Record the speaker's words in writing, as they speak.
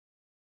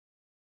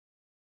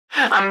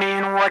I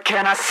mean, what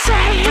can I say?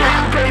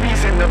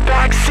 Baby's in the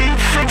backseat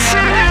fixing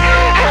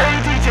it. Hey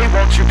DJ,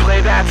 won't you play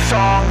that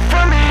song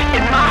for me?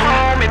 In my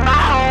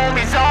home,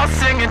 he's all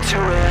singing to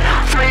it.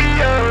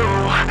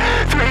 3-0,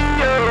 3-0,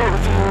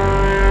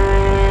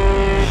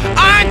 3.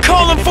 I ain't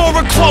calling for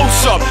a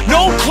close-up.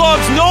 No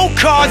clubs, no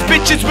cars,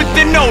 bitches with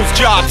their nose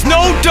jobs.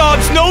 No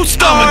dubs, no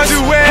stars.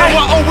 I'ma do it how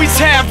I always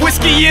have.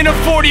 Whiskey in a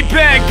 40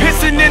 bag,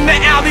 pissing in the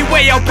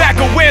alleyway out back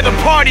of where the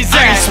party's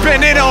at.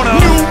 Spend it on a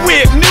new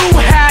whip, new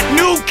hat,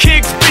 new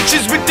kicks.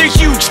 Bitches with their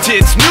huge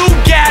tits, new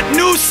gat,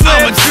 new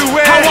slips. I'ma do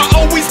it how I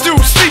always do.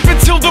 Sleep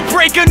until the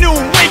break of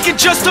noon, waking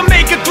just to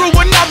make it through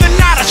another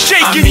night of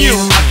shaking you.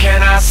 What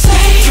can I say?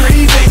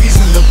 3 babies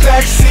in the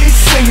backseat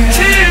singing.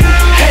 2.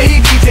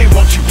 Hey DJ,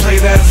 won't you play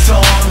that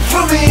song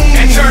for me?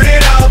 And turn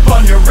it up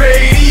on your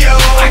radio.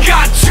 I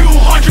got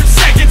 200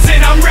 seconds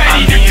and I'm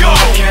ready to go.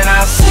 What can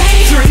I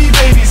say? 3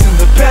 babies in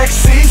the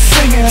backseat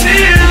singing. 2.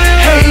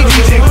 Hey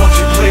DJ, won't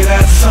you play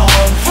that song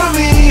for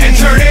me? And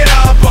turn it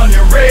up on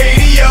your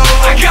radio.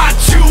 I got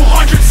 200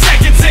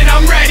 seconds and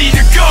I'm ready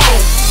to go.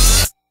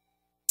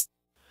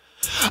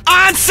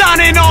 I'm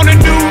signing on a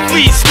new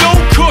lease. No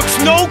cooks,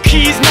 no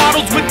keys,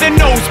 models with their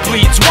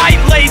nosebleeds, white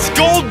lace,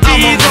 gold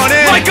beads.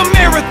 Like a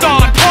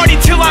marathon, party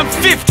till I'm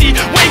 50.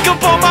 Wake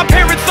up on my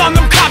parents on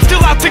them cops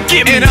still out to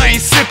get me. And I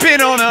ain't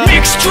sipping on a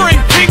mixed drink,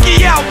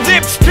 pinky out,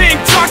 lips pink.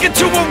 Talking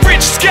to a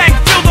rich skank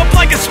filled up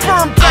like a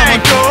sperm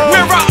bank.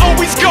 Where I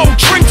always go,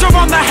 drinks are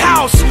on the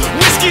house,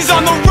 whiskey's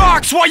on the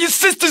rocks while your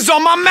sister's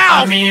on my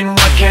mouth. I mean,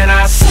 what can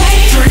I say?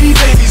 3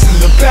 babies